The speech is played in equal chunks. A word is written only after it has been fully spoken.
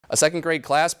A second grade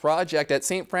class project at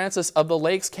St. Francis of the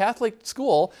Lakes Catholic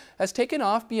School has taken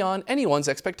off beyond anyone's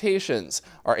expectations.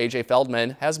 Our AJ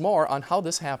Feldman has more on how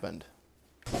this happened.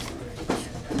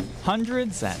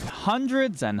 Hundreds and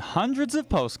hundreds and hundreds of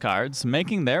postcards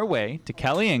making their way to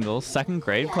Kelly Engel's second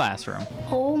grade classroom.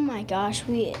 Oh my gosh,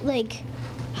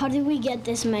 how did we get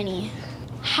this many?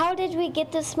 How did we get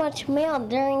this much mail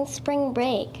during spring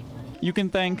break? You can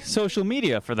thank social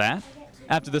media for that.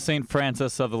 After the St.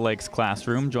 Francis of the Lakes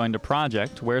classroom joined a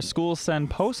project where schools send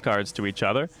postcards to each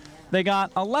other, they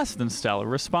got a less than stellar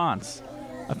response.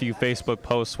 A few Facebook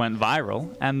posts went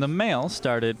viral, and the mail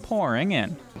started pouring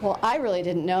in. Well, I really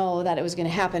didn't know that it was going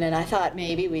to happen, and I thought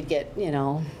maybe we'd get,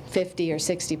 50 or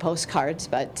 60 postcards,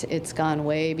 but it's gone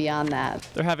way beyond that.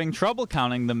 They're having trouble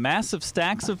counting the massive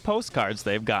stacks of postcards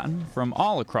they've gotten from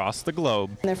all across the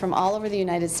globe. They're from all over the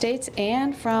United States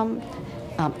and from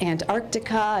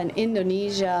Antarctica and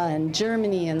Indonesia and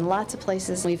Germany and lots of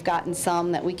places. We've gotten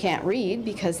some that we can't read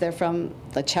because they're from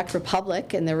the Czech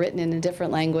Republic and they're written in a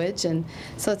different language, and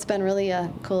so it's been really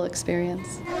a cool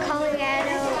experience.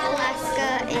 Colorado,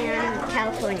 Alaska, and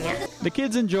California. The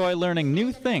kids enjoy learning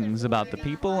new things about the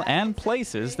people and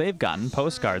places they've gotten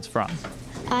postcards from.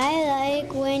 I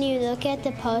like when you look at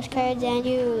the postcards and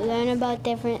you learn about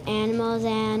different animals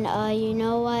and you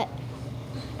know what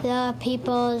the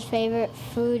people's favorite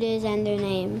food is and their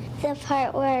name. The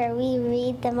part where we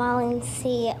read them all and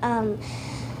see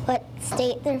what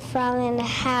state they're from and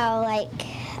how,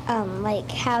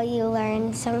 how you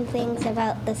learn some things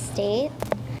about the state.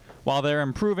 While they're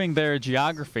improving their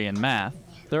geography and math,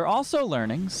 they're also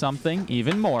learning something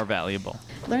even more valuable.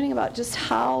 Learning about just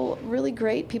how really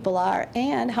great people are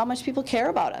and how much people care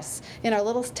about us. In our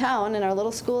little town, in our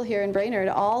little school here in Brainerd,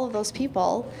 all of those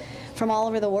people from all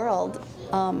over the world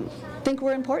think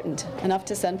we're important enough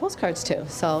to send postcards to,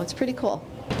 so it's pretty cool.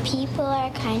 People are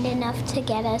kind enough to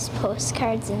get us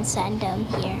postcards and send them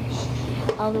here,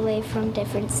 all the way from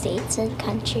different states and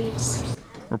countries.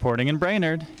 Reporting in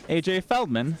Brainerd, AJ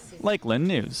Feldman, Lakeland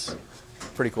News.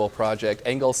 Pretty cool project.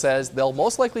 Engel says they'll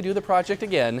most likely do the project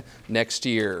again next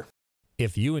year.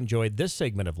 If you enjoyed this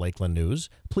segment of Lakeland News,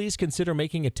 please consider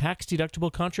making a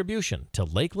tax-deductible contribution to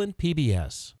Lakeland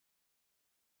PBS.